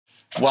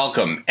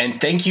Welcome, and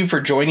thank you for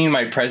joining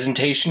my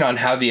presentation on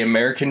how the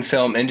American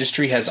film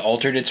industry has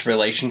altered its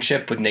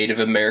relationship with Native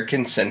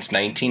Americans since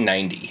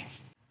 1990.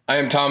 I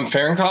am Tom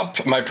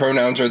Farrenkopf, my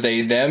pronouns are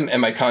they, them, and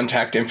my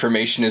contact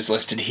information is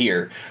listed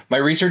here. My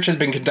research has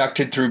been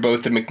conducted through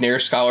both the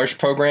McNair Scholars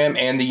Program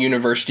and the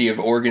University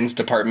of Oregon's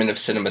Department of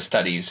Cinema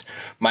Studies.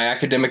 My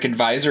academic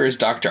advisor is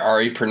Dr.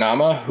 Ari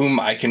Purnama, whom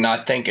I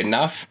cannot thank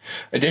enough.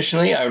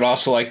 Additionally, I would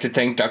also like to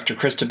thank Dr.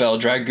 Christabel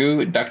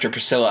Dragoo, Dr.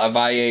 Priscilla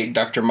Avaye,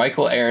 Dr.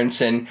 Michael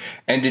Aronson,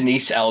 and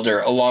Denise Elder,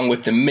 along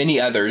with the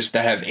many others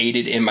that have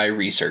aided in my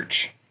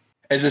research.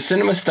 As a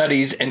cinema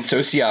studies and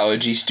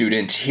sociology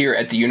student here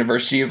at the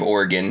University of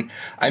Oregon,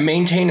 I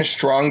maintain a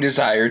strong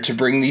desire to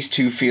bring these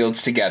two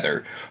fields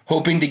together,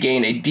 hoping to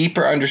gain a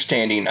deeper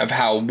understanding of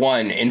how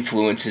one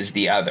influences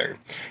the other.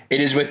 It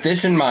is with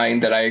this in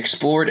mind that I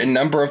explored a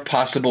number of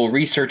possible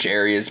research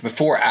areas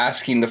before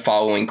asking the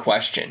following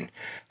question: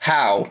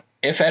 how,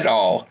 if at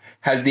all,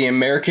 has the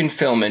American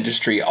film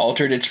industry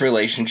altered its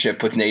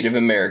relationship with Native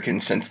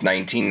Americans since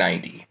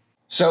 1990?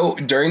 So,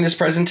 during this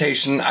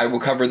presentation, I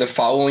will cover the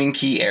following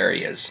key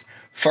areas.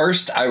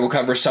 First, I will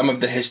cover some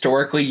of the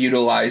historically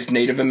utilized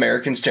Native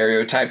American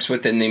stereotypes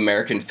within the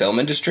American film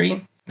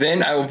industry.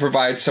 Then I will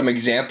provide some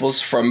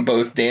examples from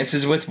both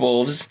Dances with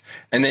Wolves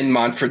and then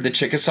Montford the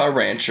Chickasaw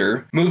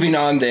Rancher, moving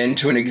on then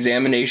to an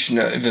examination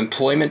of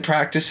employment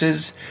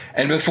practices,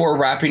 and before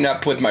wrapping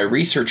up with my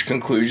research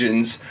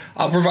conclusions,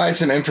 I'll provide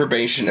some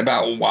information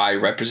about why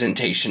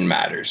representation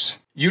matters.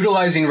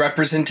 Utilizing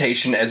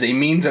representation as a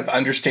means of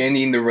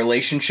understanding the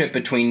relationship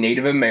between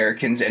Native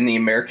Americans and the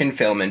American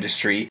film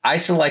industry, I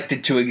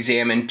selected to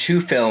examine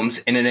two films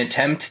in an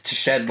attempt to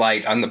shed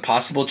light on the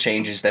possible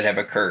changes that have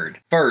occurred.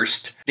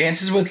 First,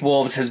 Dances with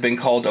Wolves has been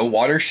called a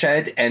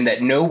watershed, and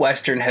that no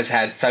Western has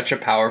had such a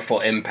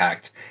powerful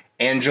impact.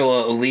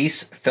 Angela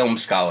Elise, film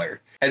scholar.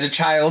 As a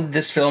child,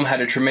 this film had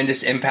a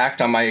tremendous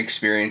impact on my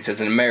experience as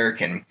an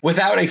American.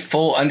 Without a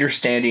full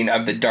understanding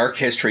of the dark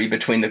history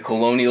between the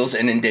colonials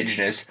and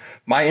Indigenous,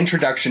 my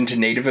introduction to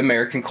Native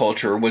American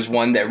culture was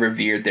one that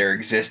revered their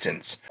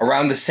existence.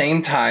 Around the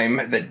same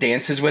time that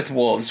Dances with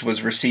Wolves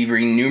was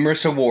receiving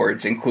numerous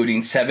awards,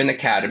 including 7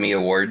 Academy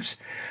Awards,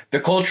 the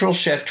cultural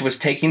shift was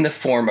taking the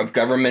form of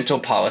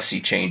governmental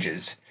policy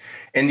changes.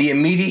 In the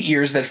immediate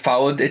years that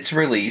followed its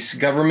release,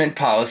 government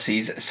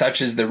policies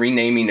such as the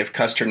renaming of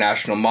Custer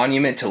National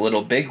Monument to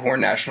Little Bighorn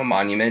National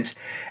Monument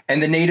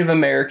and the Native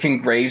American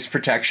Graves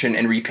Protection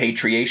and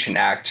Repatriation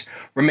Act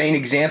remain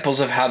examples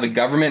of how the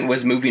government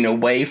was moving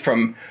away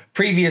from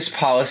previous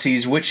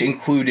policies which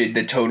included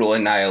the total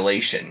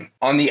annihilation.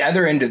 On the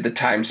other end of the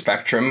time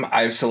spectrum,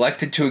 I have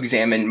selected to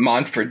examine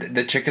Montford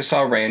the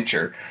Chickasaw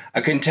Rancher,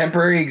 a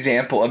contemporary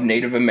example of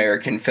Native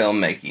American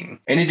filmmaking.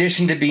 In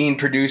addition to being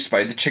produced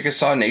by the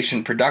Chickasaw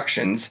Nation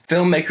Productions,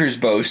 filmmakers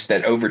boast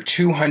that over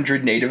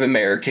 200 Native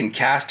American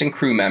cast and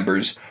crew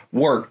members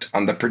worked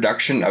on the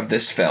production of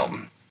this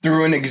film.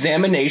 Through an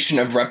examination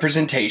of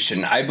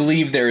representation, I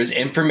believe there is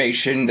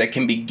information that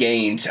can be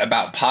gained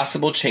about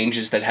possible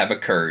changes that have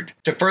occurred.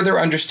 To further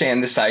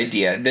understand this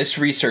idea, this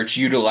research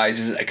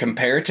utilizes a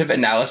comparative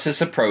analysis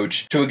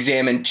approach to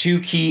examine two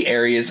key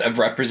areas of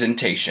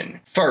representation.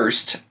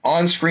 First,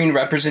 on-screen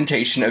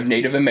representation of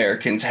Native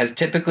Americans has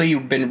typically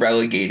been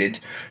relegated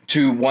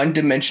to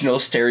one-dimensional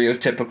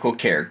stereotypical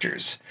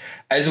characters.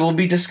 As will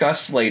be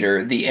discussed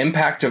later, the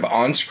impact of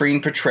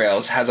on-screen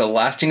portrayals has a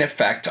lasting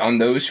effect on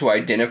those who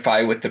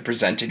identify with the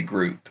presented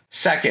group.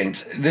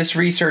 Second, this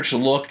research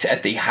looked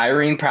at the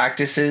hiring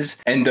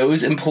practices and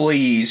those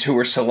employees who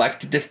were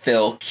selected to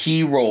fill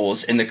key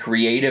roles in the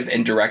creative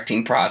and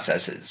directing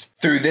processes.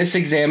 Through this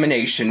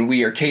examination,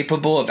 we are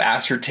capable of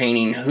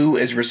ascertaining who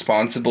is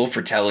responsible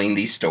for telling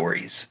these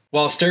stories.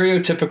 While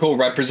stereotypical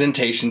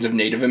representations of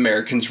Native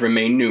Americans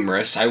remain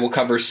numerous, I will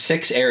cover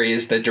 6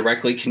 areas that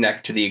directly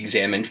connect to the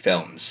examined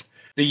films.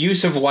 The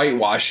use of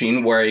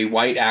whitewashing, where a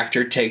white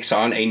actor takes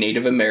on a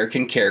Native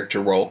American character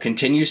role,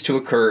 continues to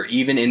occur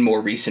even in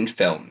more recent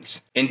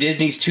films. In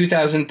Disney's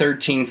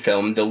 2013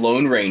 film, The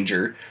Lone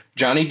Ranger,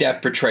 Johnny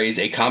Depp portrays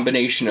a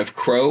combination of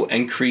Crow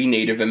and Cree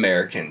Native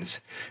Americans.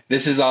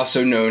 This is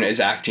also known as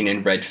acting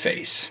in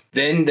redface.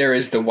 Then there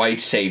is the white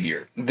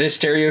savior. This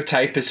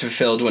stereotype is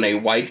fulfilled when a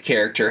white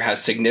character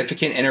has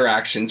significant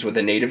interactions with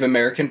a Native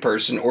American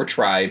person or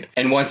tribe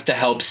and wants to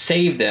help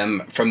save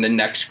them from the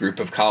next group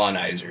of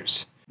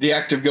colonizers. The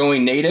act of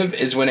going native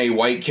is when a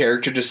white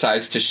character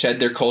decides to shed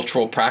their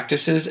cultural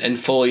practices and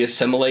fully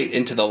assimilate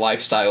into the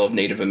lifestyle of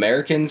Native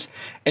Americans,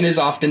 and is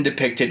often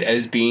depicted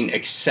as being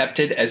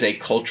accepted as a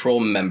cultural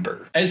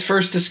member. As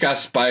first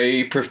discussed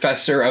by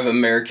Professor of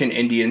American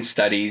Indian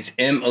Studies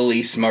M.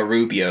 Elise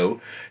Marubio,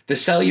 the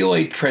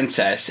celluloid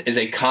princess is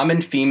a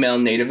common female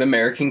Native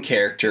American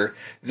character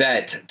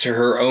that, to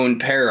her own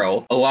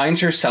peril,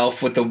 aligns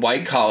herself with the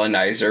white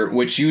colonizer,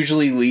 which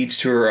usually leads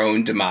to her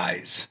own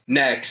demise.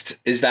 Next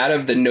is that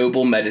of the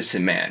noble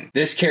medicine man.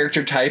 This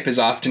character type is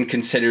often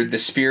considered the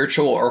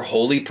spiritual or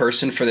holy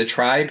person for the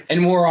tribe, and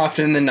more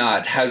often than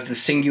not has the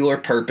singular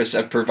purpose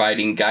of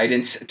providing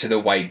guidance to the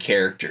white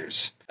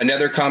characters.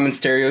 Another common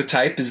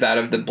stereotype is that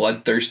of the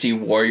bloodthirsty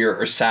warrior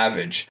or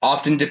savage.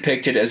 Often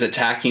depicted as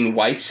attacking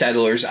white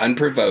settlers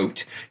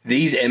unprovoked,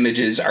 these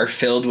images are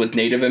filled with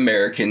Native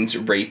Americans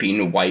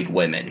raping white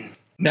women.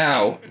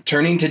 Now,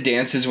 turning to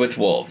Dances with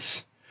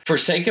Wolves. For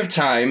sake of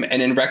time,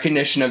 and in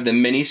recognition of the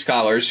many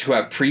scholars who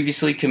have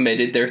previously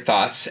committed their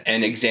thoughts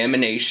and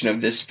examination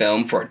of this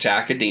film to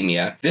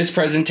academia, this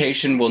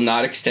presentation will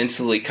not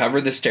extensively cover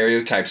the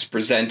stereotypes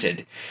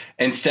presented.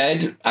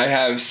 Instead, I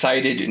have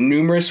cited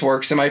numerous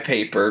works in my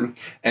paper,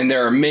 and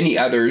there are many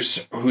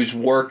others whose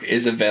work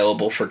is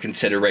available for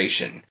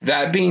consideration.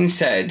 That being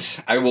said,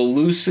 I will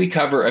loosely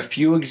cover a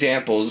few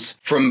examples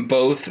from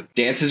both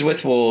Dances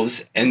with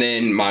Wolves and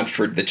then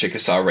Montford the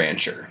Chickasaw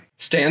Rancher.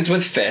 Stands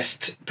with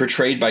Fist,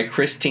 portrayed by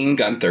Christine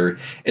Gunther,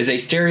 is a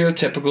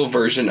stereotypical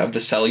version of the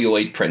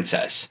celluloid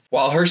princess.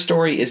 While her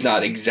story is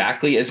not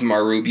exactly as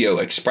Marubio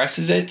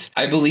expresses it,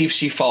 I believe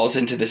she falls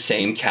into the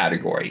same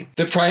category.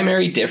 The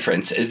primary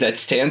difference is that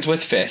Stands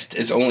with Fist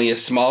is only a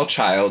small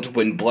child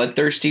when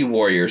bloodthirsty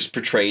warriors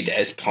portrayed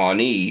as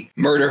Pawnee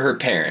murder her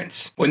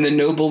parents. When the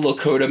noble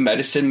Lakota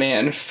medicine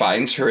man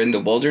finds her in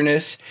the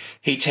wilderness,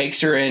 he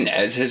takes her in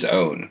as his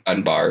own,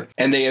 Dunbar,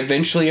 and they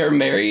eventually are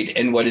married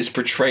in what is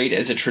portrayed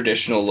as a traditional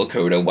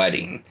Lakota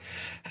wedding.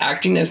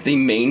 Acting as the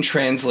main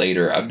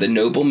translator of the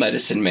noble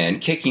medicine man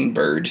Kicking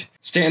Bird,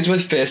 Stands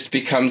with Fist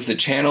becomes the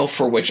channel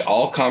for which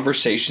all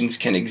conversations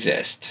can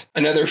exist.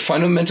 Another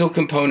fundamental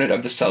component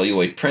of the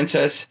celluloid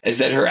princess is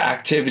that her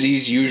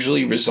activities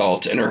usually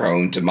result in her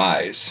own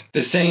demise.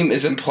 The same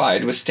is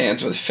implied with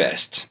Stands with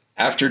Fist.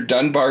 After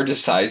Dunbar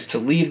decides to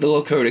leave the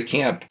Lakota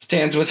camp,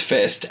 Stands with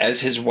Fist,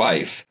 as his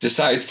wife,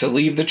 decides to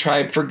leave the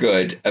tribe for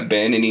good,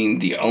 abandoning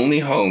the only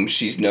home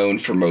she's known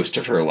for most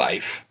of her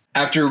life.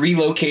 After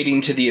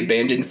relocating to the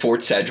abandoned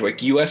Fort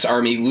Sedgwick, U.S.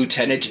 Army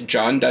Lieutenant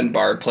John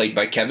Dunbar, played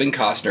by Kevin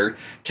Costner,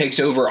 takes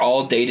over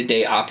all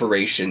day-to-day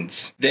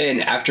operations.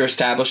 Then, after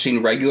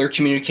establishing regular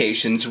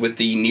communications with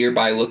the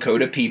nearby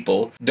Lakota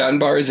people,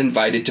 Dunbar is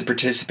invited to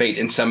participate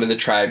in some of the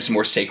tribe's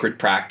more sacred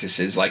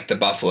practices, like the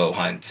buffalo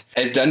hunt.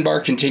 As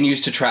Dunbar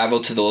continues to travel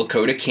to the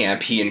Lakota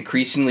camp, he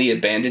increasingly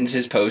abandons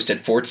his post at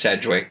Fort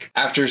Sedgwick.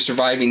 After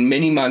surviving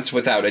many months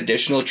without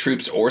additional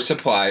troops or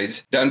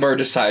supplies, Dunbar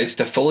decides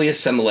to fully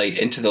assimilate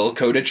into the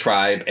Lakota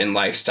tribe and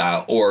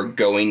lifestyle, or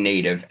going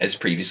native, as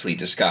previously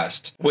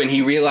discussed. When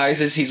he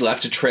realizes he's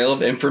left a trail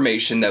of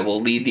information that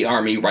will lead the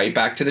army right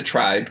back to the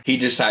tribe, he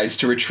decides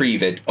to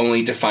retrieve it,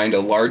 only to find a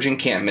large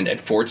encampment at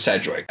Fort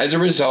Sedgwick. As a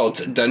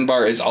result,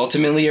 Dunbar is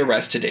ultimately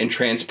arrested and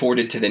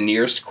transported to the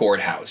nearest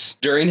courthouse.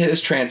 During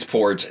his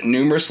transport,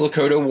 numerous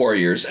Lakota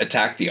warriors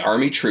attack the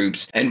army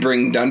troops and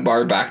bring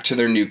Dunbar back to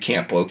their new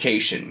camp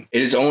location.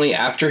 It is only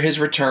after his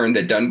return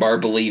that Dunbar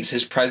believes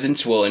his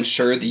presence will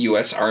ensure the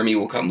U.S. Army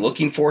will come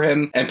looking for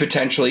him and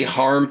potentially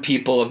harm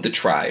people of the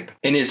tribe.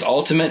 In his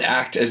ultimate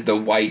act as the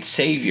white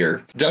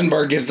savior,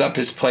 Dunbar gives up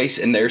his place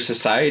in their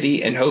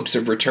society in hopes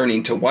of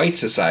returning to white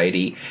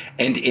society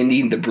and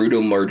ending the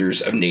brutal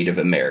murders of Native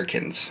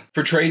Americans.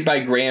 Portrayed by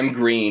Graham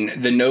Greene,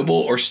 the noble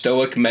or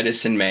stoic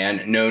medicine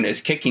man known as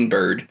Kicking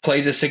Bird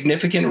plays a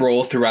significant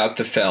role throughout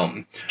the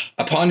film.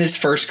 Upon his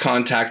first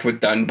contact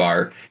with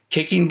Dunbar,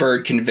 Kicking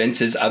Bird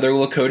convinces other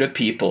Lakota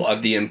people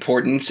of the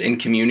importance in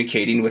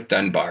communicating with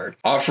Dunbar.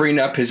 Offering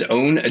up his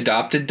own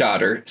adopted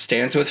daughter,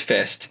 Stands with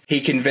Fist,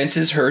 he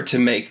convinces her to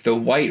make the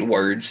white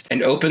words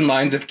and open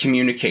lines of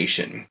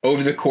communication.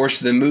 Over the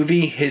course of the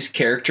movie, his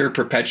character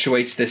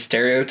perpetuates this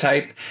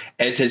stereotype,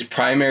 as his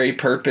primary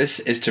purpose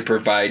is to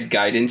provide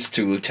guidance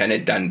to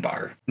Lieutenant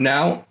Dunbar.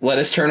 Now, let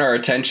us turn our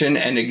attention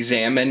and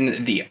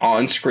examine the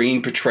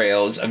on-screen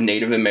portrayals of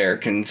Native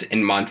Americans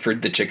in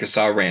Montford the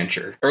Chickasaw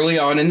Rancher. Early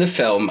on in the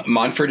film,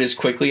 Montford is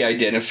quickly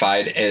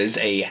identified as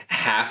a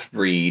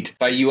half-breed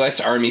by U.S.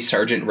 Army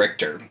Sergeant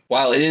Richter.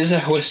 While it is a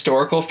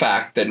historical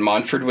fact that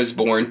Montford was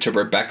born to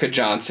Rebecca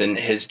Johnson,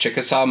 his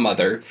Chickasaw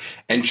mother,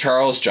 and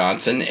Charles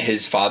Johnson,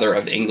 his father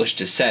of English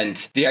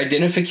descent, the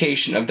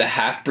identification of the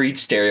half-breed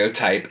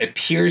stereotype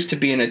appears to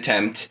be an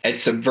attempt at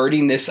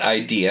subverting this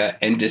idea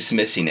and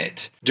dismissing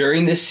it.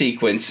 During this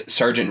sequence,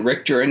 Sergeant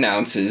Richter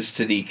announces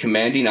to the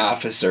commanding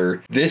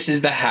officer, "This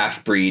is the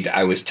half-breed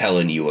I was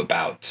telling you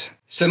about."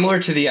 Similar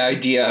to the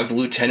idea of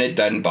Lieutenant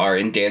Dunbar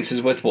in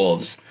Dances with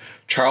Wolves,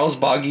 Charles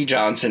Boggy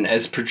Johnson,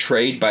 as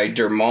portrayed by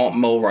Dermot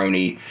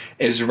Mulroney,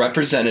 is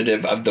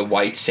representative of the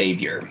white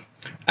savior.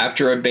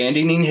 After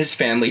abandoning his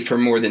family for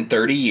more than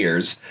 30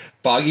 years,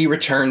 Boggy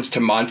returns to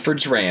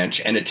Montford's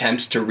ranch and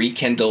attempts to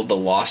rekindle the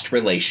lost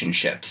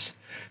relationships.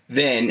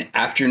 Then,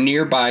 after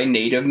nearby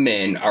Native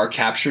men are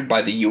captured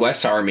by the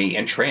U.S. Army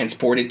and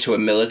transported to a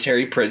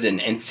military prison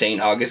in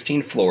St.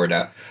 Augustine,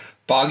 Florida,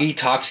 Boggy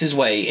talks his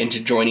way into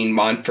joining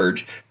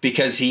Montford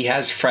because he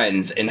has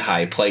friends in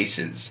high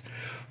places.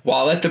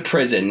 While at the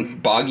prison,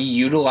 Boggy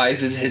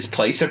utilizes his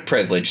place of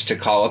privilege to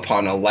call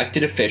upon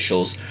elected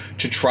officials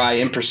to try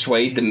and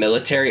persuade the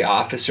military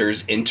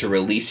officers into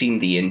releasing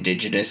the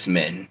Indigenous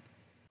men.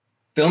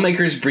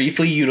 Filmmakers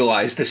briefly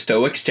utilize the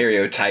stoic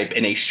stereotype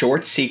in a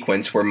short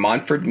sequence where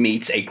Montford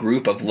meets a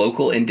group of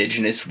local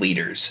Indigenous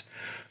leaders.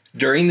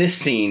 During this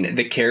scene,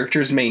 the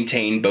characters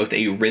maintain both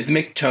a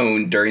rhythmic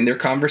tone during their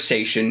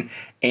conversation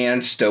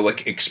and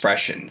stoic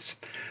expressions.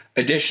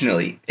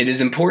 Additionally, it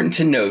is important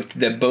to note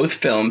that both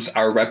films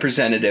are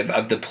representative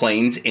of the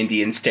Plains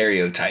Indian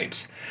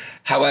stereotypes.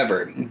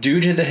 However,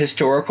 due to the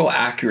historical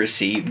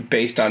accuracy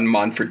based on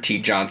Montford T.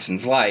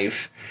 Johnson's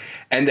life,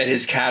 and that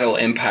his cattle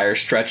empire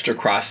stretched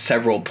across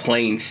several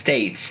Plains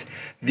states,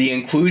 the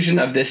inclusion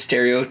of this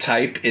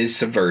stereotype is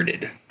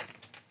subverted.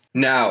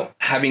 Now,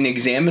 having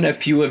examined a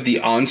few of the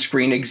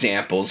on-screen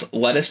examples,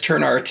 let us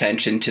turn our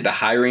attention to the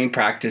hiring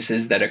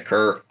practices that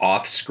occur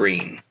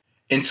off-screen.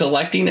 In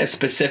selecting a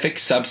specific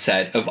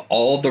subset of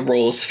all the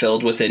roles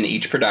filled within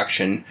each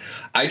production,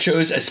 I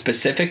chose a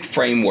specific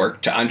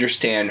framework to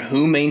understand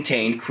who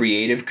maintained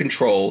creative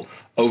control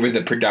over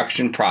the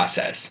production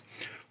process.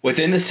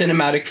 Within the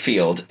cinematic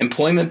field,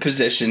 employment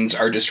positions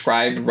are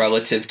described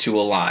relative to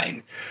a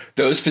line.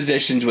 Those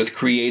positions with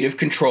creative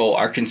control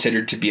are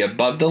considered to be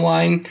above the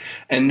line,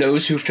 and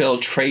those who fill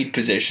trade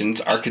positions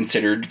are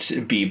considered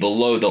to be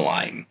below the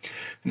line.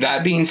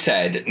 That being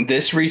said,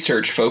 this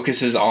research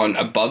focuses on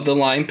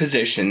above-the-line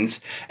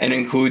positions and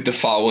include the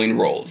following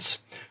roles: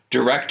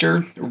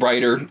 director,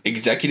 writer,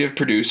 executive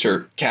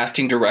producer,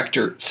 casting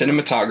director,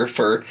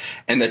 cinematographer,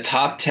 and the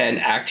top 10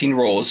 acting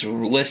roles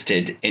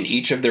listed in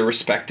each of their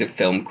respective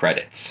film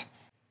credits.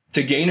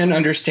 To gain an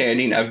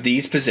understanding of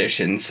these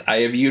positions,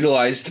 I have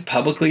utilized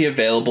publicly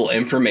available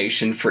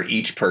information for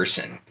each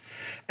person.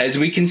 As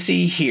we can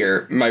see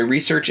here, my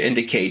research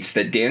indicates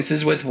that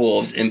Dances with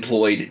Wolves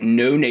employed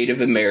no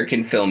Native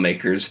American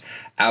filmmakers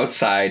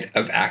outside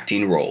of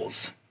acting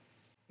roles.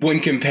 When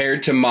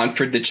compared to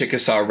Montford the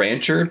Chickasaw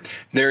Rancher,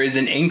 there is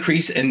an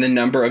increase in the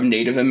number of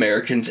Native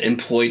Americans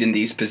employed in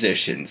these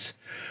positions,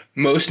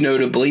 most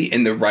notably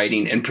in the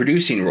writing and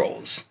producing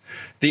roles.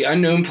 The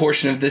unknown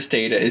portion of this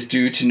data is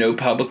due to no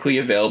publicly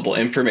available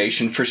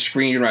information for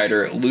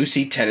screenwriter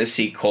Lucy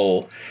Tennessee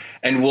Cole,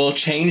 and will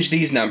change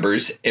these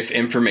numbers if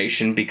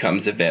information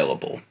becomes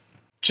available.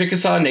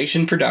 Chickasaw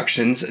Nation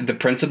Productions, the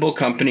principal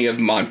company of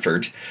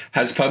Montford,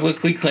 has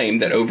publicly claimed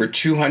that over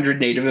 200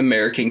 Native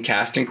American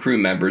cast and crew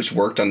members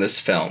worked on this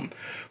film.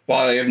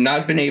 While I have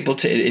not been able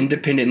to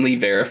independently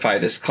verify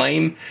this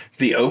claim,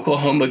 the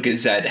Oklahoma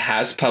Gazette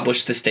has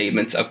published the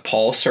statements of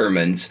Paul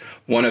Sermons,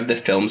 one of the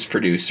film's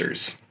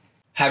producers.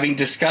 Having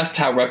discussed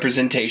how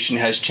representation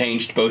has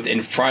changed both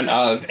in front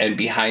of and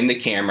behind the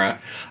camera,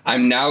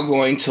 I'm now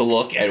going to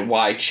look at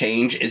why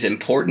change is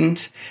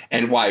important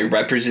and why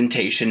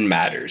representation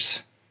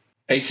matters.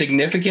 A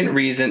significant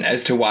reason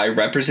as to why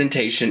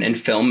representation in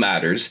film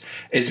matters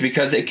is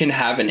because it can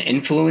have an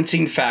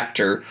influencing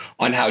factor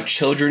on how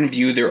children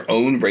view their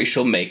own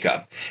racial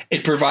makeup.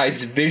 It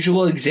provides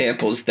visual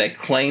examples that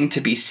claim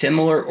to be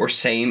similar or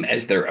same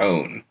as their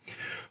own.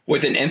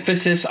 With an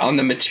emphasis on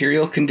the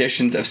material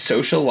conditions of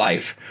social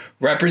life,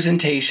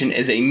 representation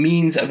is a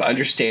means of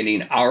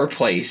understanding our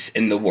place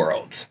in the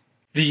world.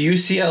 The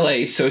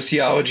UCLA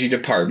Sociology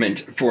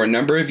Department, for a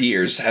number of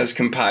years, has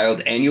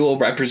compiled annual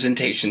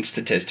representation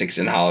statistics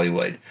in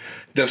Hollywood.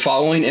 The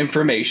following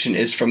information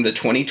is from the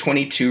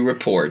 2022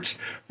 report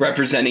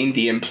representing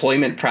the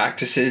employment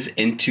practices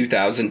in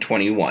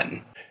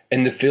 2021.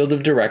 In the field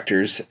of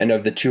directors, and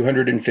of the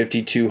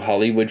 252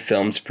 Hollywood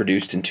films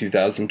produced in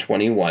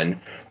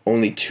 2021,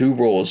 only 2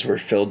 roles were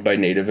filled by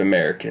Native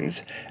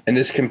Americans, and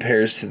this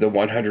compares to the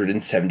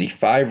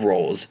 175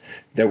 roles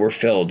that were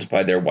filled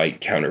by their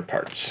white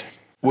counterparts.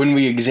 When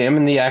we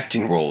examine the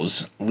acting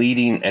roles,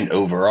 leading and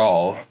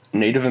overall,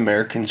 Native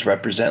Americans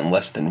represent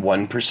less than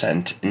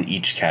 1% in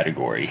each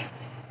category.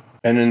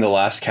 And in the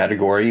last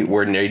category,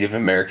 where Native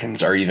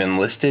Americans are even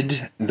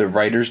listed, the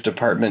writers'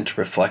 department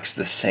reflects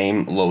the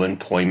same low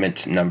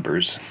employment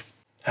numbers.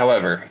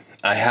 However,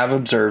 I have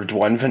observed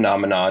one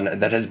phenomenon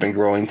that has been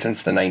growing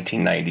since the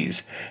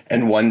 1990s,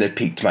 and one that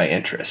piqued my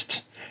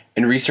interest.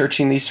 In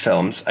researching these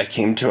films, I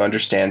came to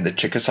understand that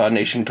Chickasaw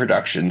Nation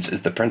Productions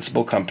is the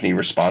principal company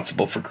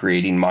responsible for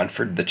creating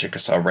Montford the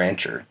Chickasaw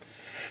Rancher.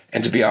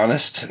 And to be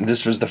honest,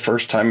 this was the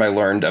first time I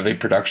learned of a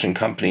production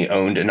company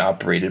owned and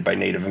operated by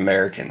Native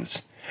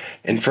Americans.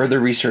 In further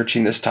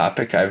researching this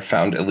topic, I have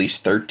found at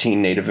least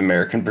 13 Native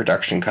American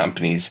production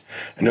companies,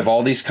 and of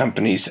all these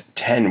companies,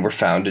 10 were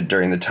founded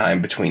during the time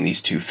between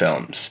these 2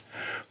 films.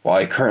 While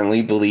I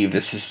currently believe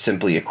this is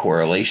simply a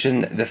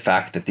correlation, the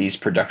fact that these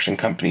production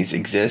companies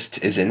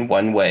exist is in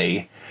one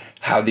way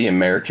how the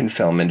American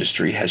film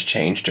industry has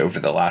changed over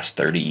the last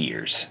 30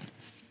 years.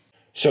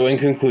 So in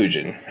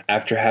conclusion,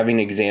 after having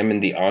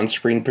examined the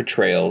on-screen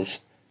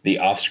portrayals, the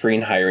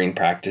off-screen hiring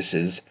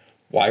practices,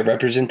 why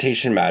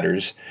representation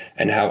matters,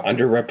 and how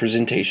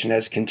underrepresentation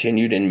has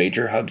continued in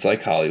major hubs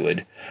like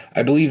Hollywood,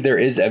 I believe there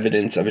is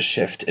evidence of a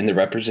shift in the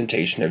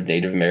representation of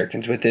Native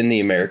Americans within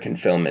the American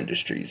film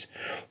industries.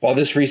 While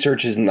this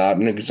research is not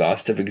an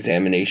exhaustive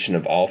examination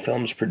of all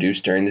films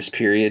produced during this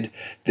period,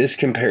 this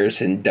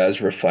comparison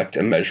does reflect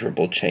a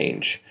measurable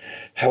change.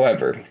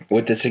 However,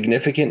 with the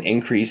significant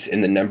increase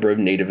in the number of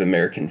Native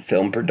American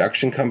film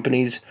production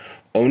companies,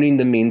 Owning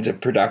the means of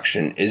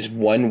production is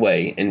one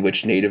way in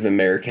which Native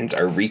Americans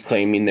are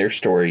reclaiming their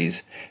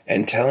stories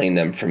and telling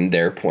them from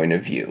their point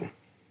of view.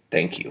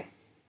 Thank you.